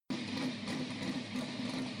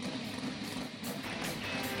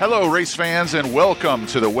Hello, race fans, and welcome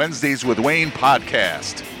to the Wednesdays with Wayne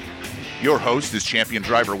podcast. Your host is champion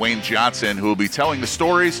driver Wayne Johnson, who will be telling the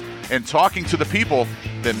stories and talking to the people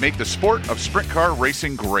that make the sport of sprint car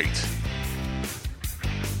racing great.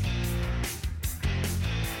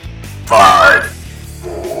 5,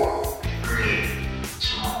 4, 3,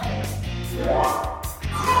 2, 1,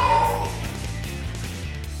 go!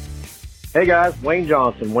 Hey guys, Wayne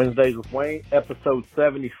Johnson, Wednesdays with Wayne, episode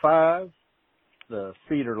 75, the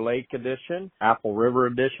Cedar Lake edition, Apple River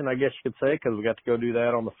edition, I guess you could say, because we got to go do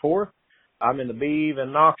that on the 4th. I'm in the Beeve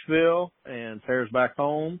in Knoxville, and Sarah's back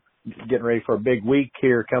home, getting ready for a big week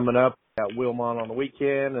here coming up. Got Wilmot on the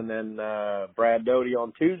weekend, and then Brad Doty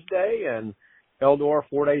on Tuesday, and Eldora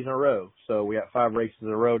 4 days in a row. So we got 5 races in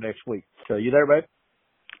a row next week. So you there, babe?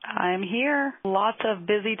 I'm here. Lots of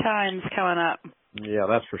busy times coming up. Yeah,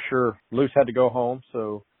 that's for sure. Luce had to go home,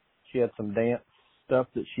 so she had some dance stuff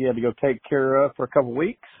that she had to go take care of for a couple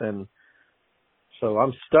weeks, and so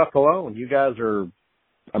I'm stuck alone. You guys are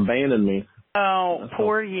abandoning me. Oh,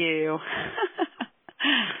 poor you.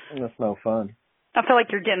 That's no fun. I feel like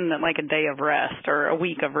you're getting like a day of rest or a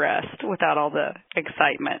week of rest without all the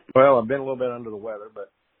excitement. Well, I've been a little bit under the weather,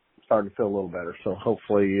 but I'm starting to feel a little better, so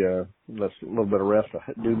hopefully that's a little bit of rest will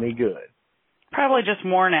do me good. Probably just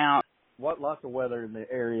worn out. Lots of weather in the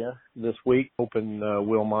area this week. Hoping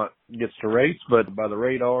Wilmot gets to race, but by the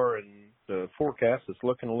radar and the forecast, it's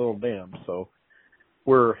looking a little dim. So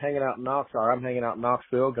we're hanging out in Knoxville. I'm hanging out in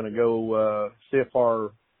Knoxville. Going to go see if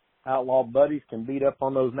our outlaw buddies can beat up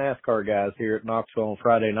on those NASCAR guys here at Knoxville on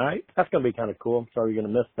Friday night. That's going to be kind of cool. I'm sorry you're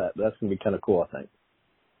going to miss that, but that's going to be kind of cool, I think.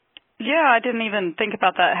 Yeah, I didn't even think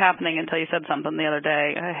about that happening until you said something the other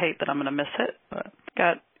day. I hate that I'm going to miss it, but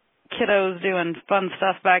got kiddos doing fun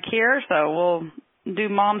stuff back here, so we'll do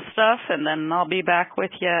mom stuff, and then I'll be back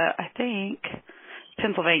with you, I think,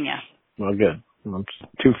 Pennsylvania. Well, good. I'm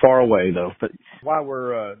too far away, though. But while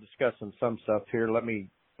we're discussing some stuff here, let me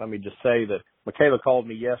just say that Michaela called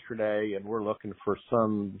me yesterday, and we're looking for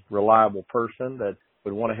some reliable person that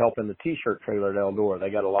would want to help in the T-shirt trailer at Eldora. They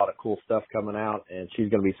got a lot of cool stuff coming out, and she's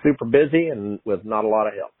going to be super busy and with not a lot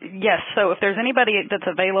of help. Yes, so if there's anybody that's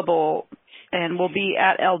available and will be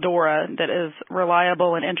at Eldora that is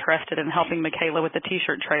reliable and interested in helping Michaela with the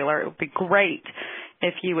T-shirt trailer, it would be great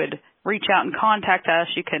if you would reach out and contact us.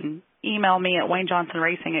 You can email me at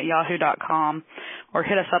waynejohnsonracing@yahoo.com or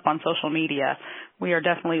hit us up on social media. We are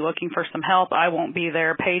definitely looking for some help. I won't be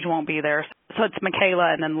there. Paige won't be there. So it's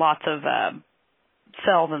Michaela and then lots of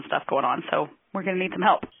sales and stuff going on. So we're going to need some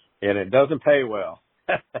help. And it doesn't pay well.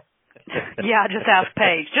 Yeah, just ask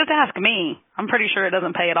Paige. Just ask me. I'm pretty sure it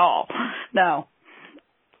doesn't pay at all. No.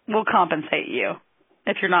 We'll compensate you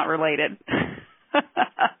if you're not related.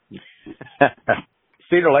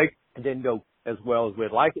 Cedar Lake didn't go as well as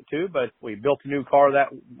we'd like it to, but we built a new car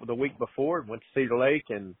the week before and went to Cedar Lake,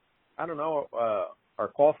 and I don't know, our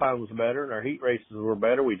qualifying was better and our heat races were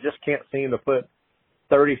better. We just can't seem to put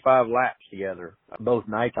 35 laps together. Both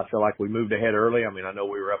nights I feel like we moved ahead early. I mean, I know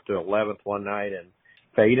we were up to 11th one night and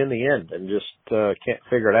fade in the end and just can't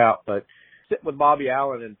figure it out. But sit with Bobby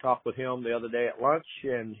Allen and talk with him the other day at lunch,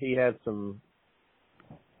 and he had some,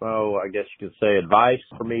 I guess you could say advice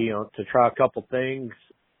for me to try a couple things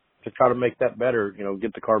to try to make that better,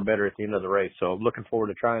 get the car better at the end of the race. So I'm looking forward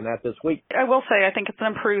to trying that this week. I will say I think it's an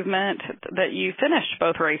improvement that you finished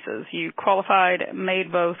both races. You qualified,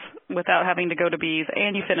 made both without having to go to Beeve,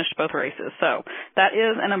 and you finished both races. So that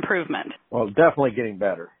is an improvement. Well, definitely getting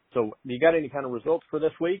better. So you got any kind of results for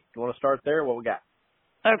this week? You want to start there? What we got?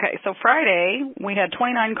 Okay, so Friday we had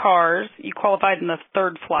 29 cars. You qualified in the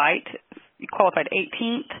third flight. You qualified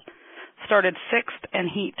 18th, started 6th in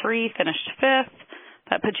Heat 3, finished 5th.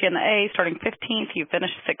 That puts you in the A. Starting 15th, you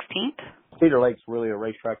finished 16th. Cedar Lake's really a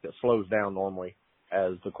racetrack that slows down normally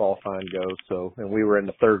as the qualifying goes. So, and we were in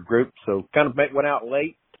the third group, so kind of went out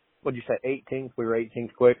late. What'd you say, 18th? We were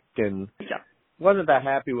 18th quick, and wasn't that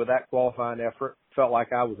happy with that qualifying effort. Felt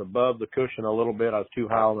like I was above the cushion a little bit. I was too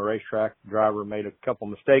high on the racetrack. The driver made a couple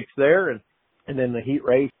mistakes there, and then the heat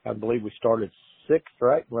race, I believe we started 6th,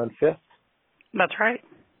 right? Run 5th. That's right.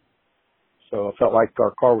 So I felt like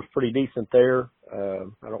our car was pretty decent there.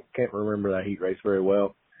 Can't remember that heat race very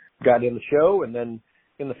well. Got in the show, and then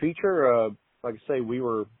in the feature, like I say, we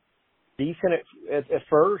were decent at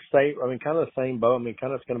first. Kind of the same boat.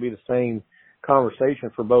 Kind of it's going to be the same conversation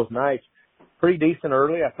for both nights. Pretty decent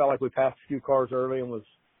early. I felt like we passed a few cars early and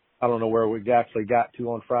I don't know where we actually got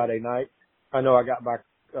to on Friday night. I know I got by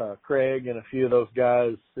Craig and a few of those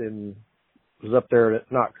guys and was up there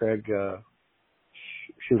not Craig, I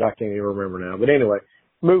can't even remember now. But anyway,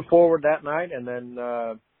 moved forward that night and then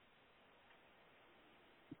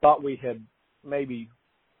thought we had maybe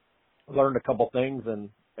learned a couple things and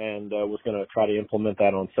was going to try to implement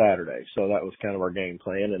that on Saturday. So that was kind of our game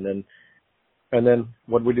plan. And then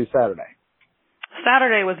what did we do Saturday?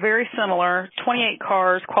 Saturday was very similar. 28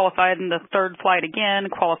 cars qualified in the third flight again,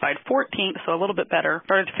 qualified 14th, so a little bit better.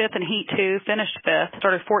 Started 5th in Heat 2, finished 5th.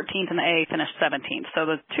 Started 14th in the A, finished 17th. So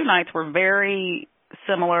the two nights were very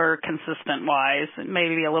similar, consistent-wise.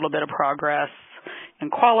 Maybe a little bit of progress in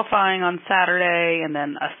qualifying on Saturday and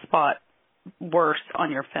then a spot worse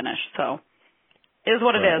on your finish. So it is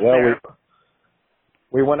what it is there.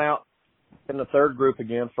 We went out in the third group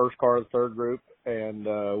again, first car of the third group, and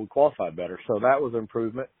we qualified better. So that was an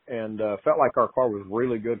improvement, and felt like our car was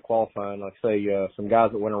really good qualifying. Like I say, some guys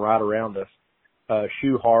that went right around us,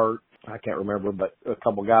 Schuhart, I can't remember, but a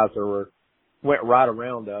couple guys that went right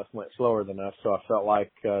around us, went slower than us, so I felt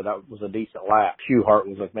like that was a decent lap. Schuhart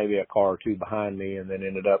was like maybe a car or two behind me and then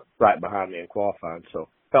ended up right behind me in qualifying. So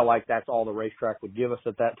felt like that's all the racetrack would give us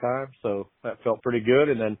at that time, so that felt pretty good.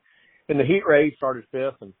 And then in the heat race, started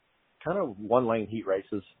 5th, and kind of one-lane heat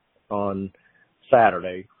races on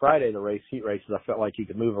Saturday. Friday, the heat races, I felt like you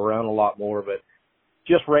could move around a lot more, but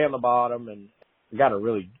just ran the bottom and got a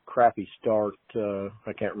really crappy start.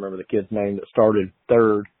 I can't remember the kid's name that started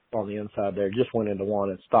third on the inside there. Just went into one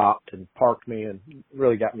and stopped and parked me and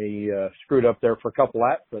really got me screwed up there for a couple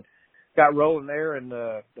laps, but got rolling there, and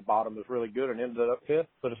the bottom was really good and ended up 5th,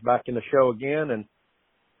 put us back in the show again, and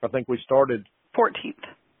I think we started 14th.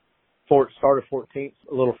 Started 14th,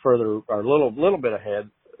 a little further, or a little bit ahead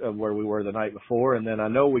of where we were the night before, and then I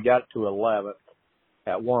know we got to 11th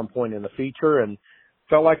at one point in the feature, and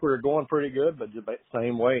felt like we were going pretty good, but just the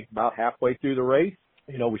same way, about halfway through the race,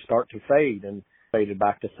 we start to fade, and faded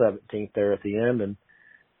back to 17th there at the end, and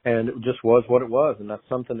it just was what it was, and that's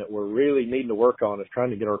something that we're really needing to work on, is trying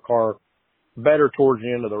to get our car better towards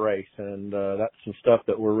the end of the race, and that's some stuff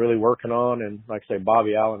that we're really working on, and like I say,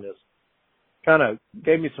 Bobby Allen is kind of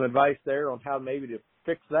gave me some advice there on how maybe to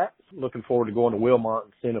fix that. Looking forward to going to Wilmot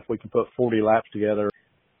and seeing if we can put 40 laps together.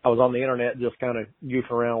 I was on the internet just kind of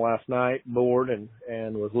goofing around last night, bored, and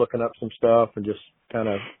was looking up some stuff and just kind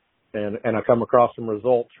of, and I come across some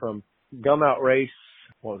results from Gumout race.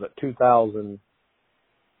 What was it, 2000?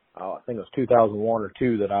 I think it was 2001 or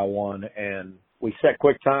 2 that I won, and we set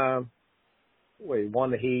quick time. We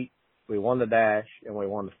won the heat, we won the dash, and we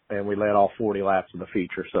led all 40 laps of the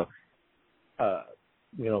feature. So,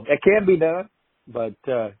 it can be done, but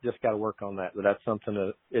just got to work on that. But that's something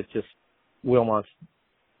that it's just Wilmot's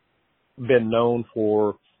been known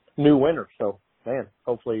for new winners. So, man,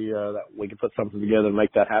 hopefully that we can put something together and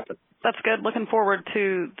make that happen. That's good. Looking forward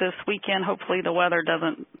to this weekend. Hopefully the weather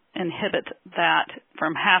doesn't inhibit that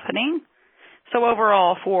from happening. So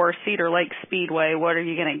overall for Cedar Lake Speedway, what are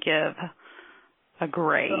you going to give a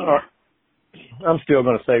grade? I'm still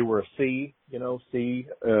going to say we're a C, C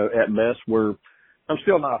at best. I'm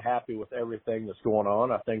still not happy with everything that's going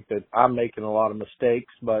on. I think that I'm making a lot of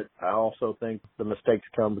mistakes, but I also think the mistakes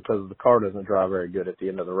come because the car doesn't drive very good at the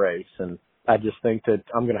end of the race. And I just think that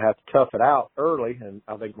I'm going to have to tough it out early, and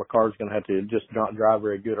I think my car's going to have to just not drive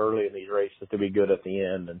very good early in these races to be good at the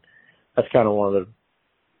end. And that's kind of one of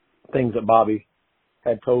the things that Bobby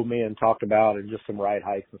had told me and talked about, and just some ride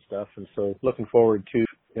heights and stuff. And so looking forward to,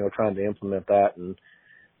 trying to implement that. And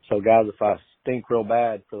so guys, if I stink real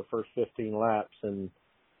bad for the first 15 laps and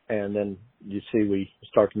then you see we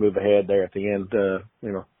start to move ahead there at the end,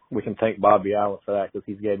 we can thank Bobby Allen for that, because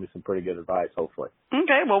he's gave me some pretty good advice, hopefully.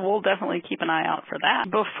 Okay, well, we'll definitely keep an eye out for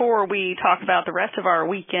that. Before we talk about the rest of our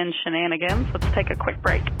weekend shenanigans, let's take a quick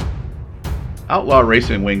break. Outlaw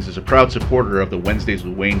Racing Wings is a proud supporter of the Wednesdays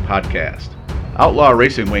with Wayne podcast. Outlaw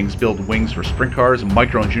Racing Wings build wings for sprint cars and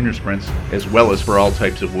micro and junior sprints, as well as for all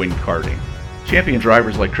types of wing karting. Champion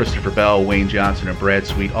drivers like Christopher Bell, Wayne Johnson, and Brad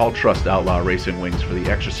Sweet all trust Outlaw Racing Wings for the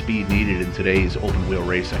extra speed needed in today's open-wheel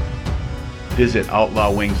racing. Visit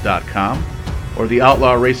outlawwings.com or the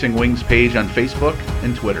Outlaw Racing Wings page on Facebook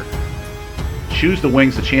and Twitter. Choose the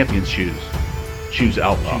wings the champions choose. Choose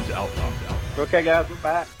Outlaw. Okay, guys, we're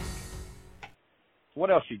back. What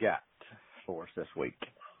else you got for us this week?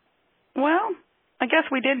 Well, I guess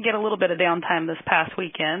we did get a little bit of downtime this past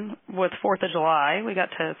weekend with 4th of July. We got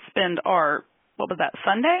to spend our,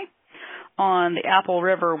 Sunday on the Apple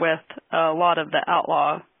River with a lot of the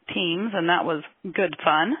Outlaw teams, and that was good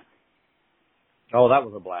fun. Oh, that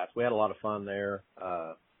was a blast. We had a lot of fun there.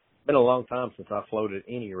 Been a long time since I floated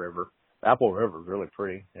any river. The Apple River was really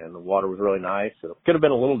pretty, and the water was really nice. It could have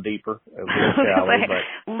been a little deeper. It was a little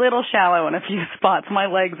shallow. Little shallow in a few spots. My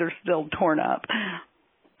legs are still torn up.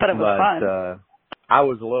 But it was fun. I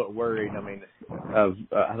was a little worried. I mean,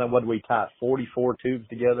 I think what did we tie 44 tubes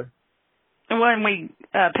together? When we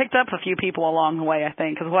picked up a few people along the way, I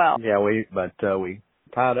think, as well. Yeah, we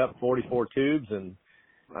tied up 44 tubes, and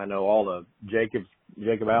I know all the Jacob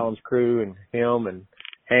Allen's crew and him and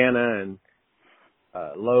Hannah and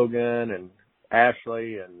Logan and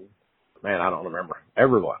Ashley and, man, I don't remember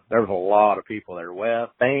everyone. There was a lot of people there, Wes,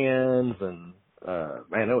 fans, and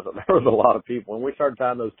man, there was a lot of people. When we started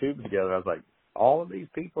tying those tubes together, I was like, all of these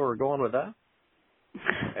people are going with us?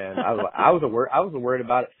 And I was worried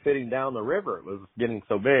about it fitting down the river. It was getting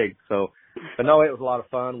so big. So, but no, it was a lot of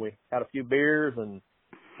fun. We had a few beers and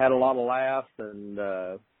had a lot of laughs, and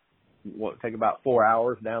take about 4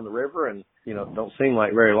 hours down the river. And don't seem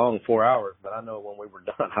like very long, 4 hours, but I know when we were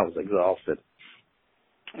done, I was exhausted.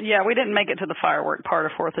 Yeah, we didn't make it to the firework part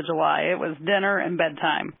of 4th of July. It was dinner and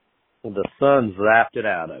bedtime. Well, the sun zapped it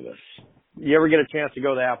out of us. You ever get a chance to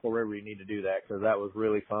go to the Apple River, you need to do that, because that was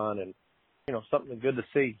really fun and something good to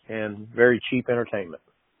see and very cheap entertainment.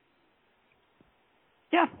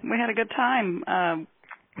 Yeah, we had a good time.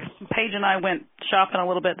 Paige and I went shopping a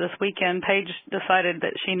little bit this weekend. Paige decided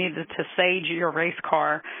that she needed to sage your race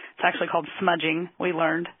car. It's actually called smudging, we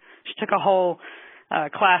learned. She took a whole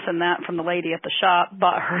class in that from the lady at the shop,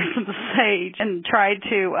 bought her some sage, and tried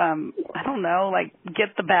to,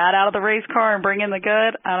 get the bad out of the race car and bring in the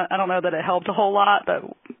good. I don't know that it helped a whole lot, but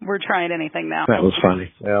we're trying anything now. That was funny.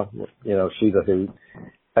 Yeah, she's a hoot.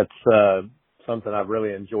 That's something I've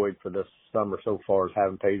really enjoyed for this summer so far, is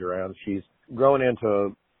having Paige around. She's grown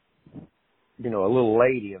into a little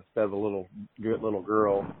lady instead of a little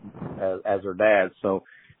girl as her dad. So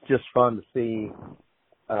just fun to see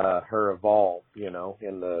her evolve, in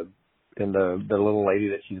the little lady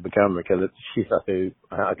that she's become, because she's a hoot.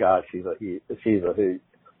 Oh God, she's a hoot.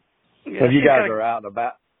 Yeah, if you guys are out and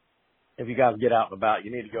about, if you guys get out and about,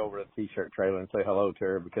 you need to go over to the T-shirt trailer and say hello to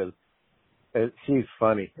her, because she's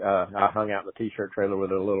funny. I hung out in the T-shirt trailer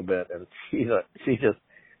with her a little bit, and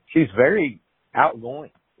she's very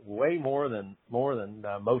outgoing, way more than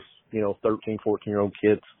most 13, 14-year-old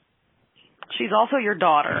kids. She's also your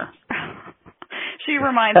daughter. She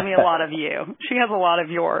reminds me a lot of you. She has a lot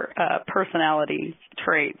of your personality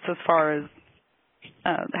traits as far as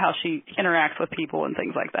how she interacts with people and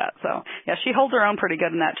things like that. So, yeah, she holds her own pretty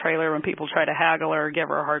good in that trailer when people try to haggle her or give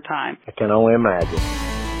her a hard time. I can only imagine.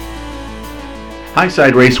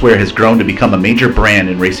 Highside Racewear has grown to become a major brand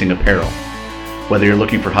in racing apparel. Whether you're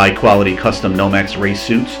looking for high-quality custom Nomex race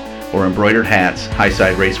suits or embroidered hats,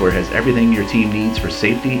 Highside Racewear has everything your team needs for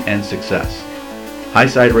safety and success.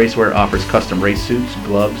 Highside Racewear offers custom race suits,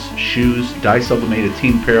 gloves, shoes, dye-sublimated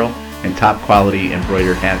team apparel, and top-quality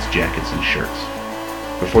embroidered hats, jackets, and shirts.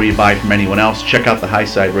 Before you buy from anyone else, check out the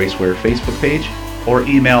Highside Racewear Facebook page or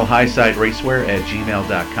email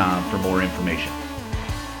highsideracewear@gmail.com for more information.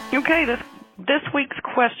 Okay, this week's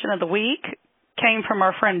question of the week came from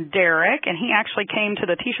our friend Derek, and he actually came to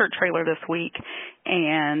the T-shirt trailer this week,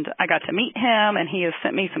 and I got to meet him, and he has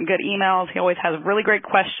sent me some good emails. He always has really great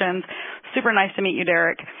questions. Super nice to meet you,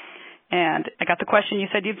 Derek. And I got the question you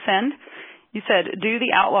said you'd send. You said, do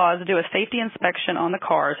the Outlaws do a safety inspection on the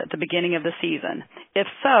cars at the beginning of the season? If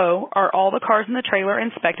so, are all the cars in the trailer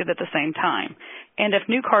inspected at the same time? And if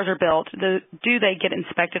new cars are built, do they get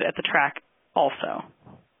inspected at the track also?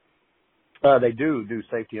 They do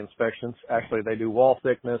safety inspections. Actually, they do wall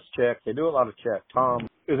thickness checks. They do a lot of checks. Tom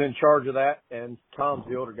is in charge of that, and Tom's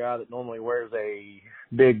the older guy that normally wears a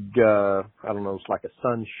big, it's like a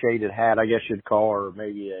sun-shaded hat, I guess you'd call, or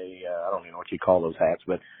maybe I don't even know what you call those hats,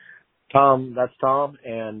 but that's Tom,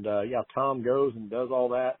 and Tom goes and does all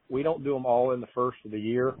that. We don't do them all in the first of the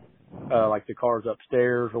year, like the cars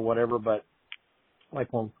upstairs or whatever, but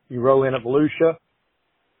like when you roll in at Volusia,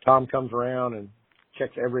 Tom comes around and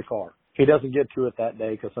checks every car. He doesn't get to it that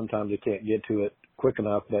day because sometimes he can't get to it quick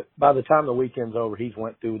enough, but by the time the weekend's over, he's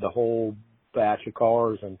went through the whole batch of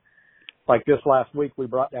cars. And like this last week, we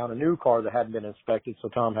brought down a new car that hadn't been inspected, so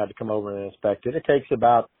Tom had to come over and inspect it. It takes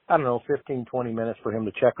about, 15, 20 minutes for him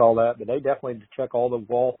to check all that, but they definitely check all the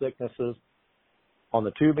wall thicknesses on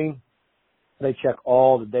the tubing. They check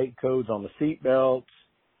all the date codes on the seat belts,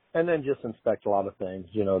 and then just inspect a lot of things.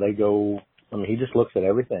 They go, he just looks at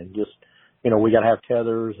everything. Just, we got to have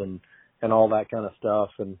tethers and all that kind of stuff.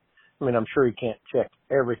 And I'm sure he can't check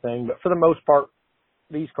everything, but for the most part,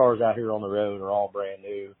 these cars out here on the road are all brand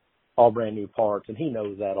new parts, and he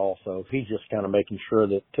knows that also. He's just kind of making sure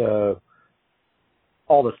that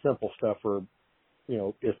all the simple stuff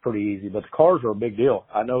is pretty easy, but the cars are a big deal.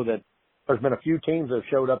 I know that there's been a few teams that have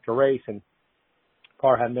showed up to race and the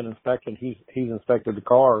car hadn't been inspected. He's inspected the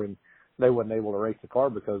car and they wasn't able to race the car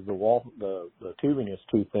because the tubing is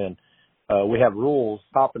too thin. We have rules.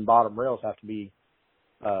 Top and bottom rails have to be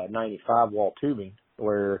 95 wall tubing,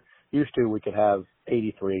 where used to, we could have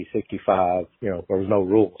 83, 65, there was no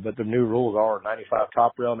rules. But the new rules are 95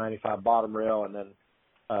 top rail, 95 bottom rail, and then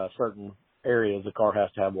certain areas the car has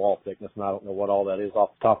to have wall thickness, and I don't know what all that is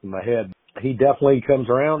off the top of my head. He definitely comes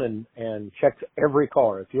around and checks every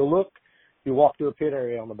car. If you look, you walk through a pit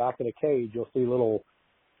area on the back of the cage, you'll see little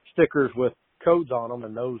stickers with codes on them,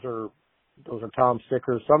 and those are Tom's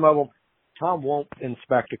stickers. Some of them, Tom won't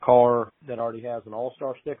inspect a car that already has an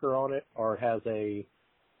All-Star sticker on it or has a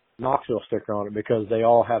Knoxville sticker on it, because they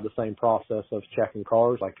all have the same process of checking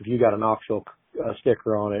cars. Like if you got a Knoxville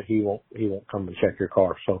sticker on it, he won't come and check your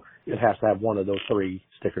car. So it has to have one of those 3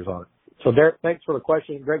 stickers on it. So Derek, thanks for the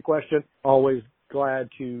question. Great question. Always glad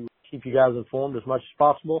to keep you guys informed as much as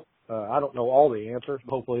possible. I don't know all the answers.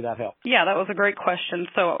 Hopefully that helps. Yeah, that was a great question.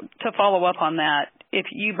 So to follow up on that, if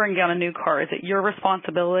you bring down a new car, is it your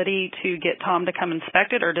responsibility to get Tom to come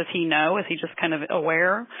inspect it, or does he know? Is he just kind of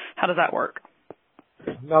aware? How does that work?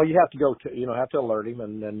 No, you have to have to alert him.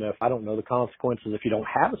 And then if I don't know the consequences if you don't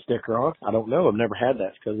have a sticker on. I don't know. I've never had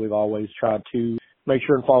that because we've always tried to make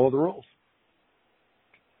sure and follow the rules.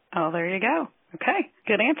 Oh, there you go. Okay,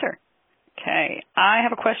 good answer. Okay, I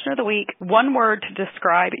have a question of the week. One word to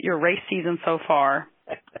describe your race season so far.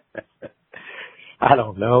 I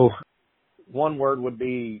don't know. One word would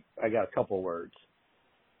be, I got a couple of words.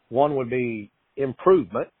 One would be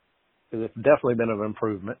improvement, because it's definitely been an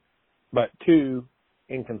improvement. But 2,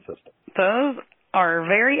 inconsistent. Those are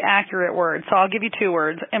very accurate words, so I'll give you 2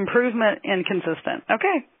 words. Improvement, inconsistent.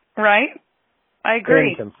 Okay, right? I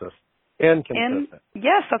agree. Inconsistent.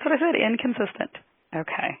 Yes, that's what I said, inconsistent.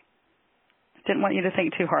 Okay. Didn't want you to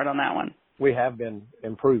think too hard on that one. We have been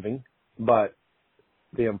improving, but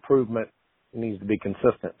the improvement needs to be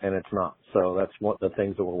consistent, and it's not. So that's one of the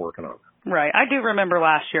things that we're working on. Right. I do remember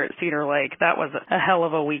last year at Cedar Lake, that was a hell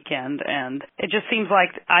of a weekend, and it just seems like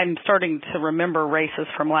I'm starting to remember races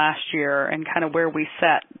from last year and kind of where we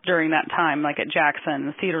sat during that time, like at Jackson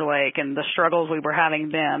and Cedar Lake, and the struggles we were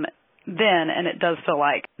having then, and it does feel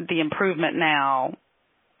like the improvement now,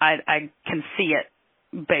 I can see it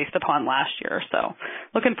based upon last year. So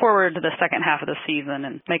looking forward to the second half of the season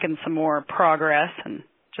and making some more progress and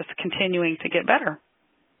just continuing to get better.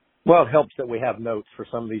 Well, it helps that we have notes for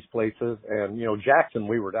some of these places. And, Jackson,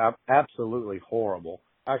 we were absolutely horrible.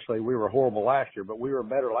 Actually, we were horrible last year, but we were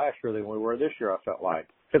better last year than we were this year, I felt like.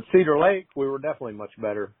 At Cedar Lake, we were definitely much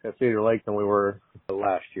better at Cedar Lake than we were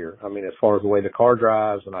last year. I mean, as far as the way the car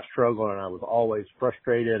drives, and I struggled, and I was always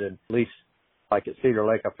frustrated, and at least like at Cedar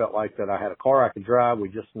Lake, I felt like that I had a car I could drive. We're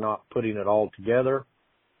just not putting it all together.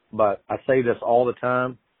 But I say this all the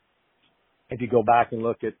time. If you go back and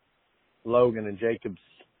look at Logan and Jacob's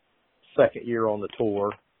second year on the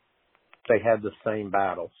tour, they had the same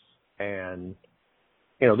battles. And,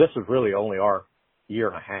 this is really only our year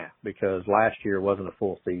and a half because last year wasn't a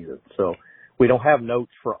full season. So we don't have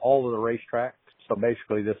notes for all of the racetracks. So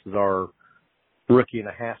basically this is our rookie and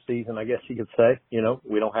a half season, I guess you could say.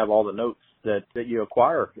 We don't have all the notes that you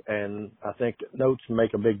acquire. And I think notes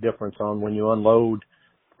make a big difference on when you unload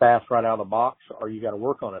fast right out of the box or you got to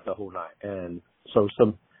work on it the whole night. And so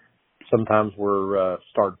sometimes we're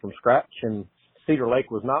starting from scratch, and Cedar Lake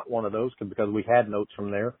was not one of those because we had notes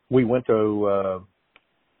from there. We went to,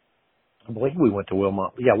 I believe we went to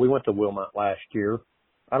Wilmot. Yeah, we went to Wilmot last year.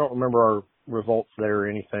 I don't remember our results there or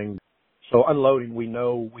anything. So unloading, we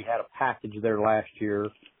know we had a package there last year,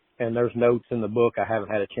 and there's notes in the book I haven't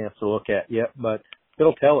had a chance to look at yet, but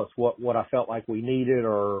it'll tell us what I felt like we needed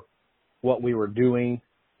or what we were doing,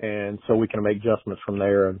 and so we can make adjustments from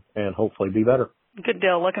there and hopefully be better. Good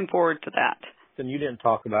deal. Looking forward to that. And you didn't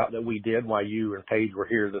talk about that we did while you and Paige were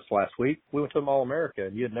here this last week. We went to Mall-America,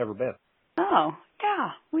 and you had never been. Oh, yeah,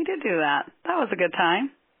 we did do that. That was a good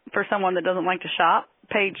time for someone that doesn't like to shop.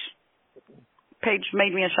 Paige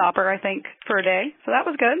made me a shopper, I think, for a day, so that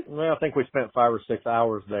was good. Well, I think we spent 5 or 6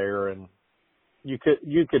 hours there, and you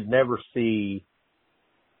could never see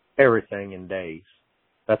everything in days.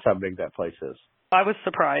 That's how big that place is. I was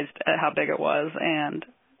surprised at how big it was, and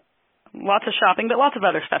lots of shopping, but lots of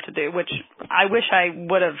other stuff to do, which I wish I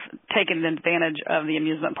would have taken advantage of the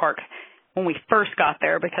amusement park when we first got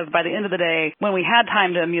there, because by the end of the day, when we had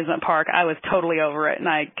time to amusement park, I was totally over it, and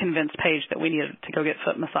I convinced Paige that we needed to go get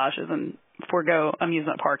foot massages and forego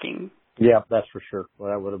amusement parking. Yeah, that's for sure.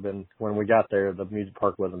 Well, that would have been, when we got there, the amusement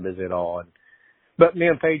park wasn't busy at all. But me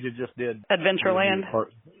and Paige just did Adventureland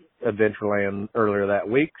earlier that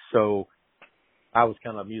week, so I was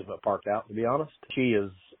kind of amusement parked out, to be honest. She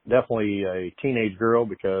is definitely a teenage girl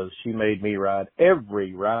because she made me ride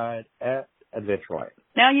every ride at Adventureland.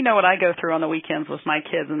 Now you know what I go through on the weekends with my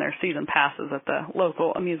kids and their season passes at the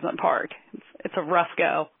local amusement park. It's a rough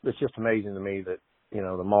go. It's just amazing to me that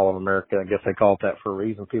the Mall of America. I guess they call it that for a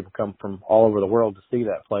reason. People come from all over the world to see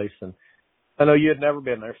that place. And I know you had never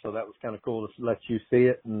been there, so that was kind of cool to let you see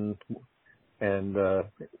it. And I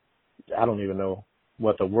don't even know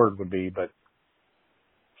what the word would be, but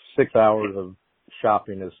 6 hours of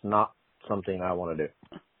shopping is not something I want to do.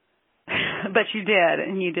 But you did,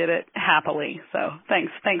 and you did it happily. So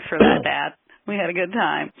thanks for that, Dad. We had a good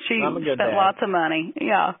time. She spent lots of money.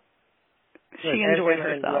 Yeah. She enjoyed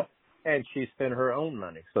herself. And she spent her own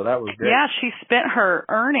money, so that was great. Yeah, she spent her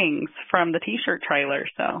earnings from the T-shirt trailer.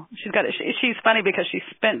 So she's funny because she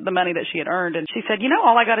spent the money that she had earned, and she said,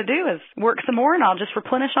 all I got to do is work some more, and I'll just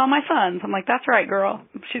replenish all my funds. I'm like, that's right, girl.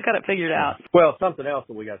 She's got it figured out. Well, something else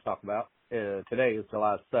that we got to talk about. Today is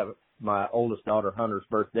July 7th, my oldest daughter, Hunter's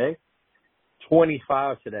birthday.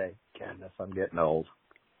 25 today. Goodness, I'm getting old.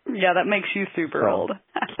 Yeah, that makes you super old.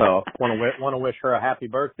 So want to wish her a happy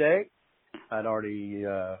birthday. I'd already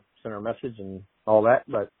sent her a message and all that,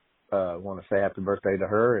 but want to say happy birthday to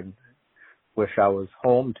her and wish I was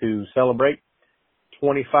home to celebrate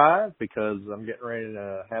 25 because I'm getting ready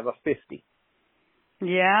to have a 50.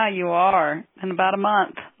 Yeah, you are. In about a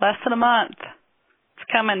month. Less than a month. It's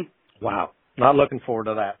coming. Wow. Not looking forward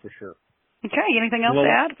to that for sure. Okay, anything else to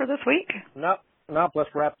add for this week? Nope. Let's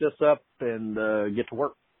wrap this up and get to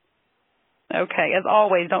work. Okay, as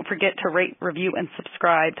always, don't forget to rate, review, and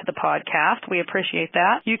subscribe to the podcast. We appreciate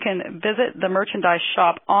that. You can visit the merchandise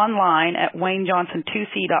shop online at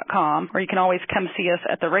WayneJohnson2C.com, or you can always come see us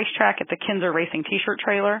at the racetrack at the Kinzer Racing T-shirt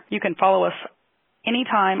trailer. You can follow us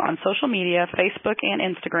anytime on social media, Facebook and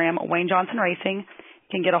Instagram, Wayne Johnson Racing.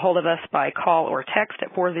 You can get a hold of us by call or text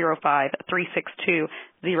at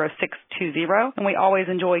 405-362-0620. And we always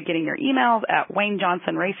enjoy getting your emails at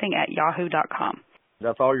WayneJohnsonRacing@yahoo.com.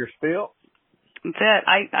 That's all your spiel? That's it.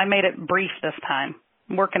 I made it brief this time.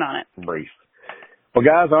 I'm working on it. Brief. Well,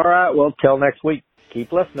 guys, all right. Well, till next week.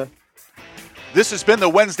 Keep listening. This has been the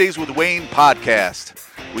Wednesdays with Wayne podcast.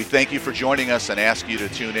 We thank you for joining us and ask you to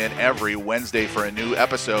tune in every Wednesday for a new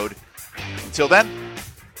episode. Until then,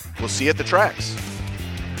 we'll see you at the tracks.